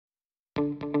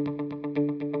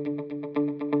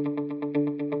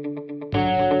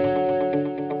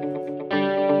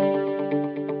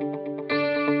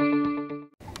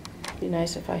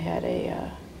nice if I had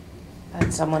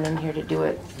had someone in here to do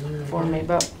it for me,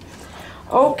 but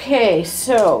okay,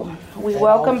 so we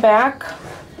welcome back.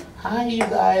 Hi, you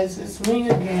guys. It's me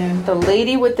again. The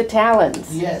lady with the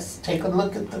talons. Yes, take a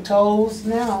look at the toes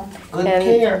now. Good and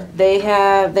care.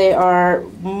 They are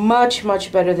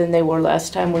much better than they were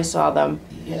last time we saw them.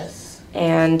 Yes.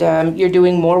 And you're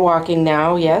doing more walking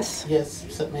now, yes? Yes,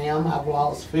 ma'am. I've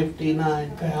lost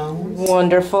 59 pounds.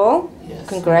 Wonderful. Yes.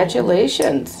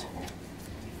 Congratulations.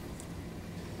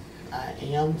 I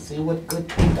am. See what good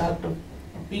Dr.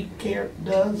 Feet Care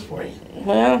does for you.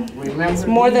 Well, remember, it's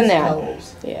more than that.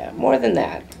 Toes. Yeah, more than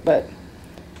that. But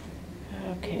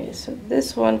okay, so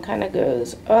this one kind of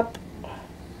goes up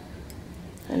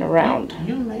and around.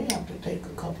 You may have to take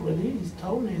a couple of these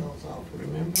toenails off,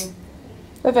 remember?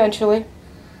 Eventually.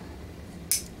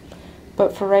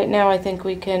 But for right now, I think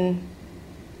we can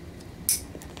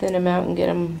thin them out and get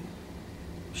them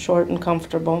short and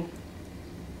comfortable.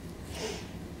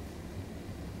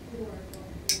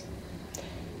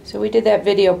 So we did that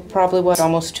video probably, what,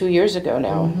 almost 2 years ago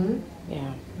now? Mm-hmm.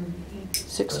 Yeah.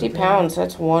 60 pounds,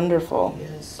 that's wonderful.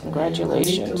 Yes.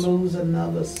 Congratulations. I need to lose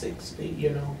another 60, you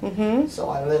know. Mm-hmm. So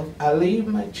I leave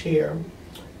my chair.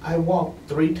 I walk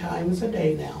 3 times a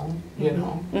day now, you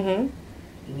know. Mm-hmm.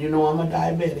 And you know I'm a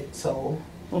diabetic, so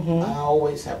Mm-hmm. I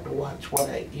always have to watch what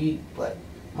I eat. But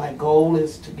my goal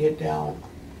is to get down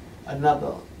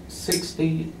another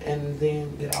 60 and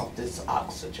then get off this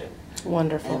oxygen.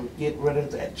 Wonderful. And get rid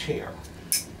of that chair.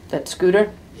 That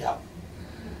scooter? Yep.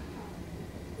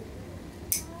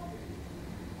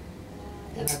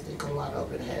 And I think a lot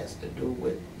of it has to do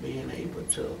with being able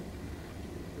to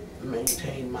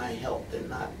maintain my health and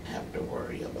not have to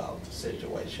worry about the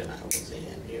situation I was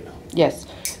in, you know. Yes.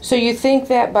 So you think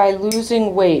that by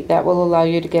losing weight, that will allow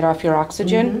you to get off your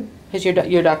oxygen? Has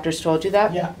your doctors told you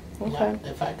that? Yeah. Okay. Yeah.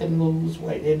 If I can lose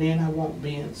weight, and then I won't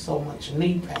be in so much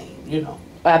knee pain, you know.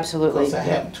 Absolutely. Because I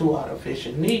have 2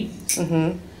 artificial knees.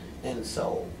 Mm-hmm. And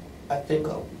so I think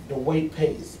the weight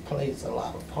plays a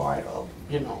lot of part of,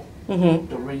 you know, Mm-hmm.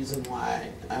 the reason why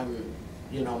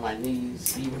you know, my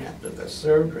knees, even after the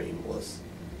surgery, was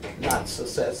not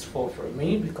successful for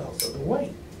me because of the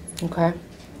weight. Okay.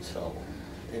 So,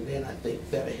 and then I think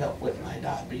that'll help with my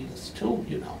diabetes too,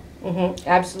 you know. Mm-hmm.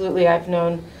 Absolutely. I've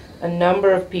known a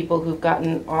number of people who've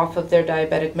gotten off of their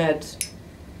diabetic meds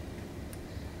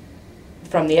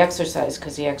from the exercise,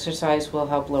 because the exercise will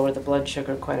help lower the blood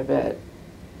sugar quite a bit.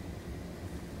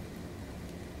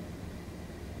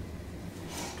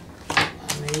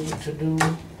 I'm able to do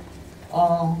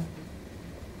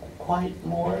quite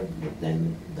more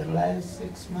than the last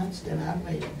 6 months than I've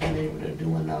been able to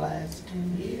do in the last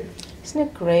 10 years. Isn't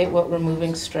it great what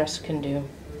removing stress can do?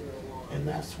 And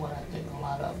that's what I think a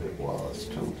lot of it was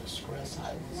too, the stress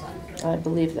I was under. I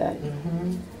believe that.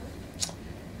 Mm-hmm.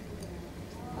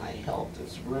 My health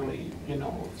is really, you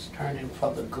know, it's turning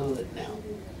for the good now.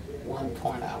 One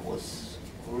point I was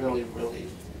really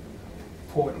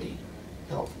poorly.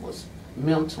 Health was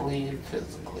mentally and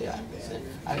physically, I was in.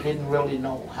 I didn't really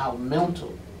know how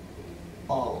mental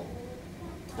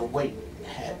the weight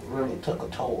had really took a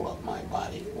toll of my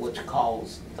body, which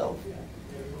caused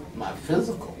my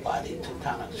physical body to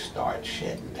kind of start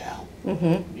shutting down,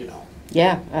 Mm-hmm. you know.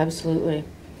 Yeah, absolutely.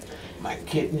 My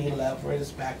kidney level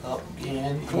is back up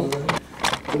again, good.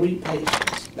 3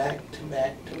 patients back to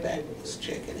back was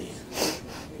checking in.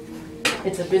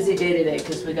 It's a busy day today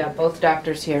because we got both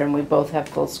doctors here and we both have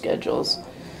full schedules.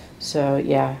 So,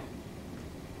 yeah.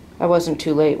 I wasn't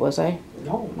too late, was I?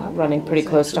 No. Running pretty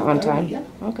close to on time? Yeah.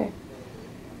 Okay.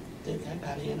 I think I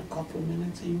got in a couple of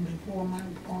minutes even before my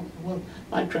appointment. Well,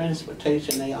 my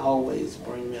transportation, they always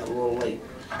bring me a little late.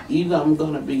 Either I'm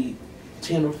going to be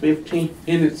 10 or 15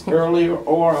 minutes earlier,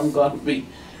 or I'm going to be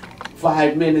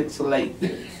 5 minutes late.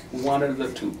 One of the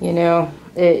two. You know,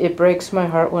 it breaks my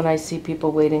heart when I see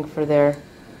people waiting for their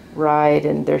ride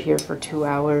and they're here for 2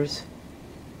 hours.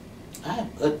 I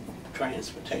have good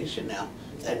transportation now.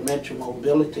 That Metro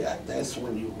Mobility, that's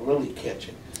when you really catch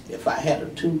it. If I had a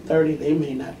 2:30, they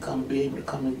may not be able to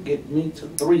come and get me to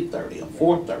 3:30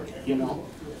 or 4:30, you know.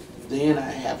 Then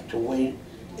I have to wait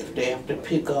if they have to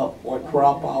pick up or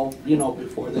drop off, you know,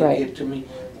 before they get to me.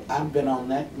 I've been on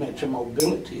that Metro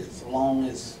Mobility as long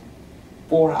as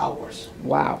 4 hours.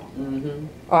 Wow. Mm-hmm.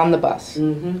 On the bus.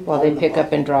 Mm-hmm. While they pick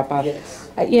up and drop off. Yes.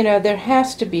 You know, there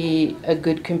has to be a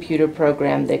good computer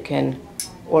program that can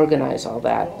organize all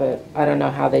that, but I don't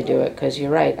know how they do it, because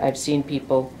you're right, I've seen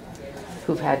people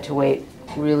who've had to wait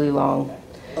really long.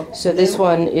 So this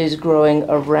one is growing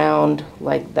around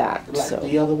like that. Like So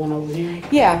the other one over here?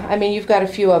 yeah, I mean, you've got a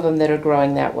few of them that are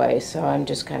growing that way, so I'm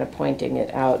just kind of pointing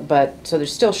it out. But so they're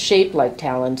still shaped like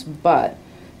talons, but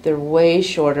they're way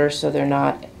shorter, so they're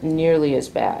not nearly as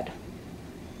bad.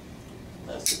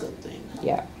 That's a good thing.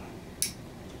 Yeah.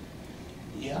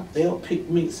 Yeah, they'll pick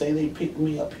me, say they pick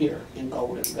me up here in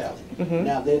Golden Valley. Mhm.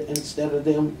 Now, instead of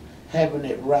them having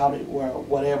it routed where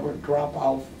whatever drop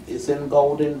off is in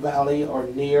Golden Valley or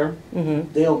near,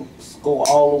 Mhm. they'll go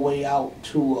all the way out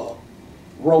to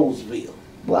Roseville.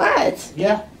 What?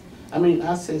 Yeah. I mean,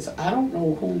 I says, I don't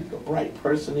know who the bright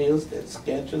person is that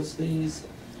sketches these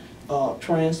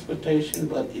transportation,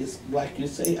 but it's like you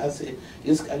say, I said,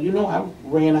 it's, you know, I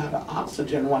ran out of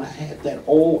oxygen when I had that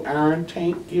old iron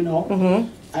tank, you know. Mhm.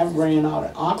 I ran out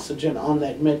of oxygen on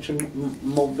that Metro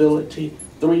Mobility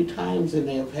 3 times, and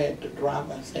they've had the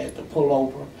drivers had to pull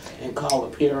over and call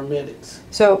the paramedics.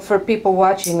 So for people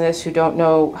watching this who don't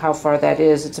know how far that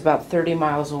is, it's about 30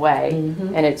 miles away,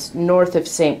 and it's north of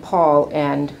St. Paul,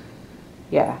 and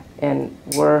yeah, and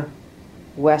we're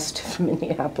west of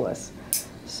Minneapolis.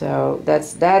 So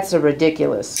that's a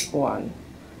ridiculous one.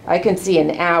 I can see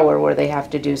an hour where they have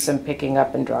to do some picking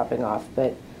up and dropping off,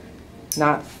 but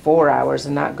not 4 hours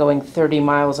and not going 30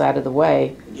 miles out of the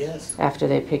way Yes. after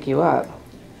they pick you up.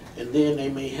 And then they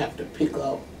may have to pick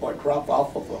up or drop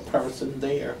off of a person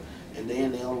there, and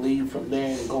then they'll leave from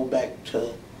there and go back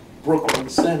to Brooklyn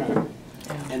Center.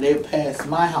 And they've passed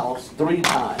my house 3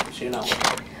 times, you know.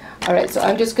 All right, so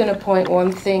I'm just going to point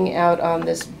one thing out on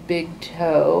this big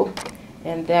toe,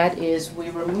 and that is we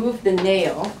removed the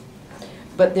nail,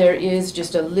 but there is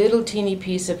just a little teeny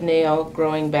piece of nail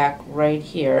growing back right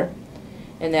here,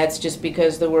 and that's just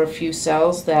because there were a few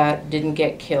cells that didn't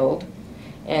get killed.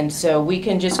 And so we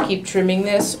can just keep trimming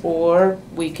this, or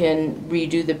we can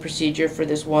redo the procedure for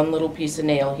this one little piece of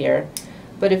nail here.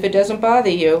 But if it doesn't bother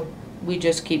you, we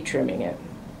just keep trimming it.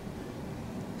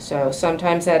 So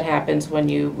sometimes that happens when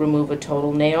you remove a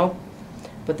total nail,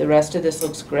 but the rest of this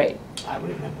looks great. I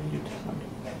remember you telling me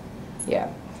that. Yeah.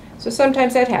 So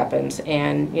sometimes that happens,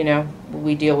 and you know,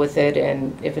 we deal with it,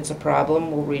 and if it's a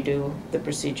problem, we'll redo the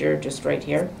procedure just right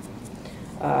here.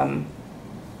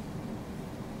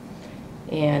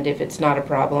 And if it's not a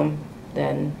problem,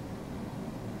 then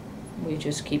we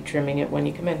just keep trimming it when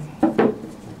you come in.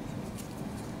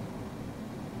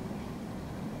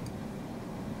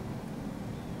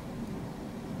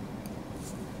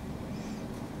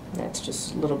 That's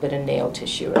just a little bit of nail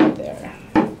tissue right there.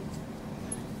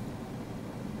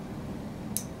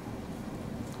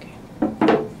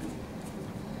 Okay.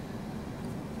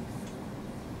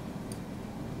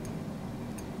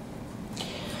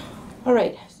 All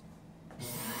right.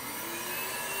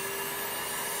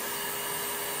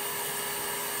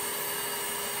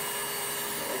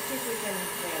 Let's see if we can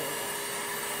nail it.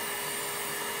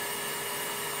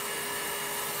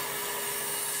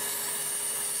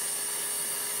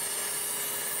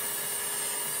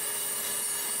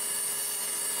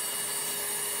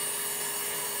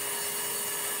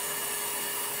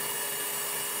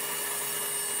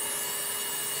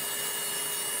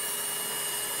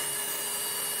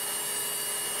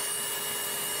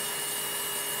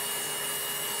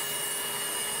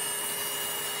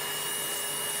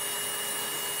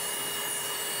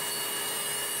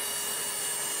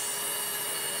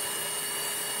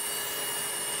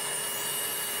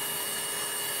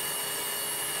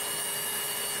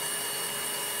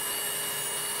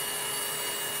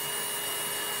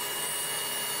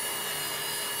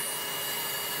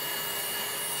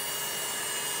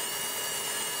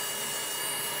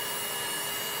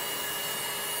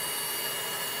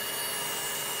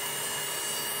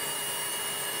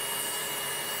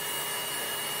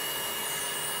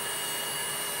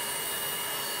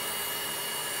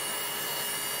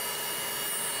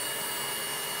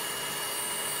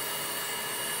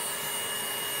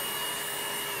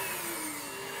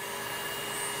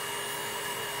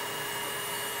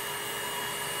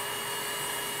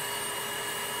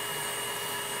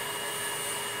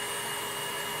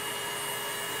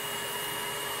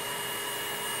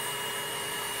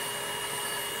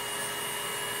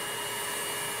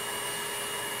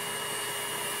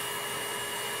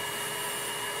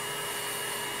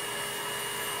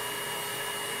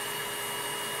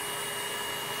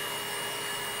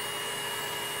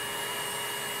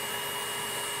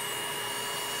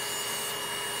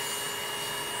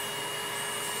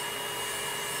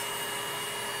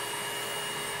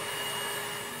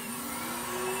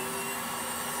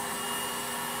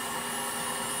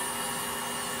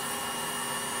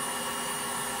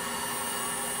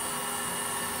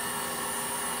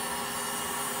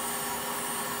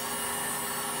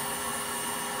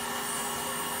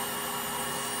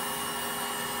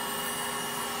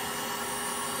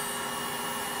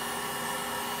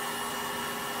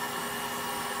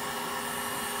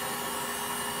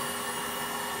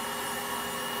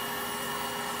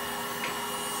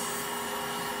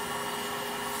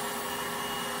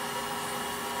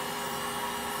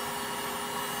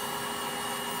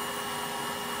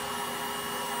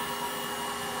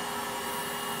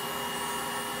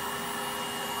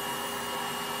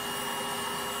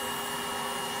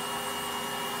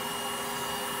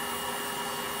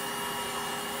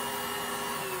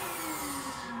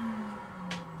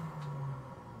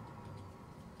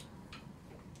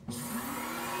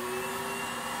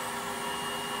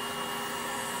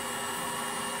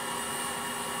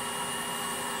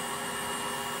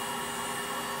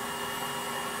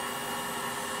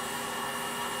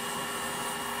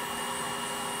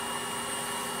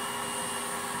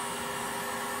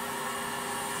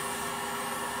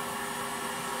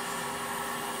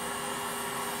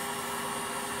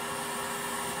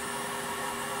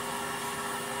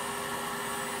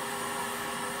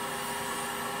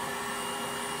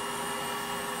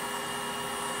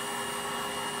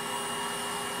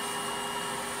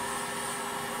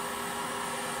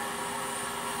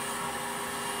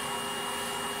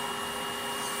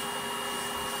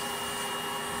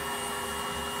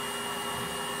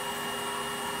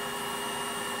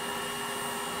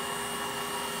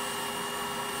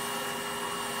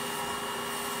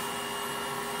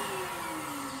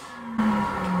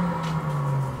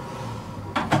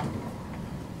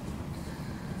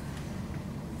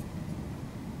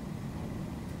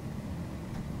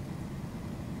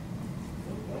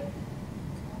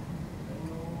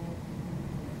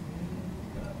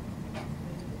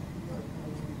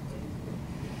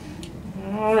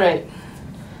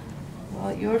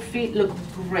 feet look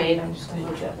great. I'm just gonna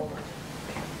move that over.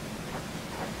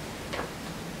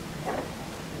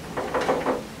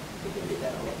 We can do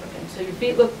that all over again. So your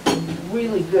feet look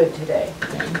really good today.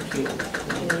 Thank you.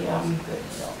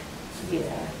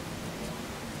 Yeah.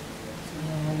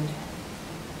 And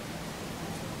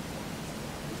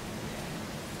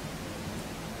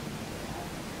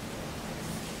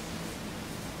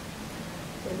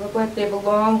they look like they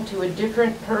belong to a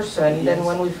different person than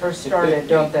when we first started,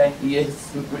 don't they?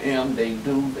 Yes, ma'am, they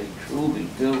do. They truly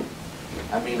do.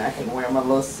 I mean, I can wear my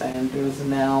little sandals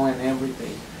now and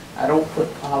everything. I don't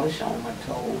put polish on my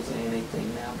toes or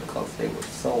anything now because they were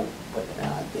soaked. But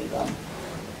now I think I'm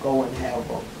going and have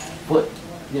a foot,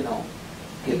 you know.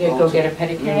 You could go get a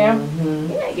pedicure now?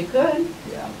 Mm-hmm. Yeah, you could.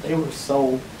 Yeah, they were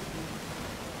so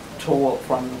tore up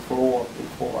from the floor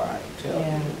before, I tell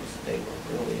Yeah. you. They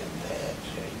were really in bad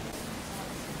shape.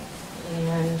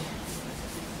 And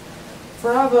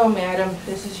bravo, madam.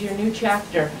 This is your new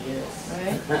chapter. Yes.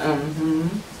 Right? Mm-hmm.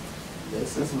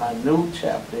 This is my new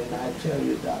chapter, and I tell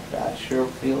you, doctor, I sure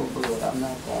feel good. I'm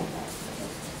not going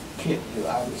to kid you.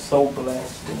 I'm so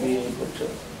blessed to be able to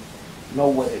know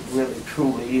what it really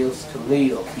truly is to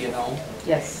live, you know?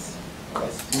 Yes.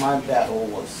 Because my battle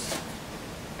was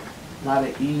not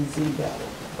an easy battle,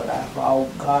 but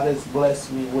God has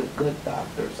blessed me with good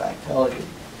doctors, I tell you.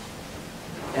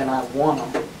 And I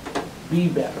want to be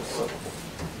better, so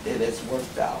it has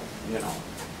worked out, you know.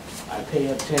 I pay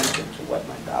attention to what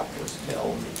my doctors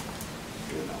tell me,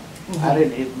 you know. Mm-hmm. I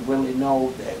didn't even really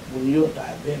know that when you're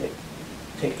diabetic,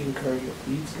 taking care of your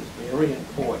feet is very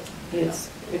important. It's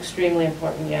extremely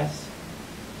important, yes.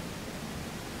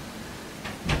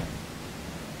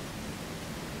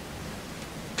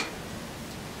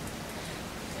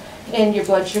 And your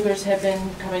blood sugars have been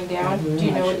coming down? Mhm. Do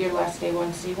you know what your last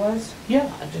A1C was? Yeah,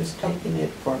 I just taken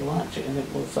it for lunch and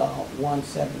it was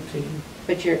 117.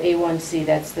 But your A1C,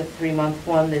 that's the 3-month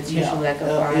one that's usually like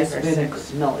a 5 it's or been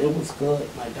 6. No, it was good.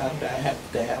 My doctor, I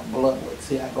have to have blood work.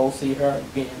 See, I go see her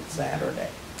again Saturday.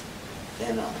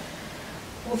 And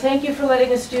Well, thank you for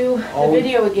letting us do the oh,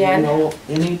 video again. You know,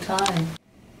 anytime.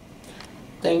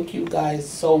 Thank you guys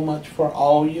so much for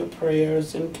all your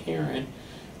prayers and caring.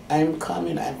 I'm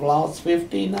coming. I've lost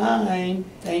 59.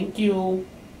 Thank you.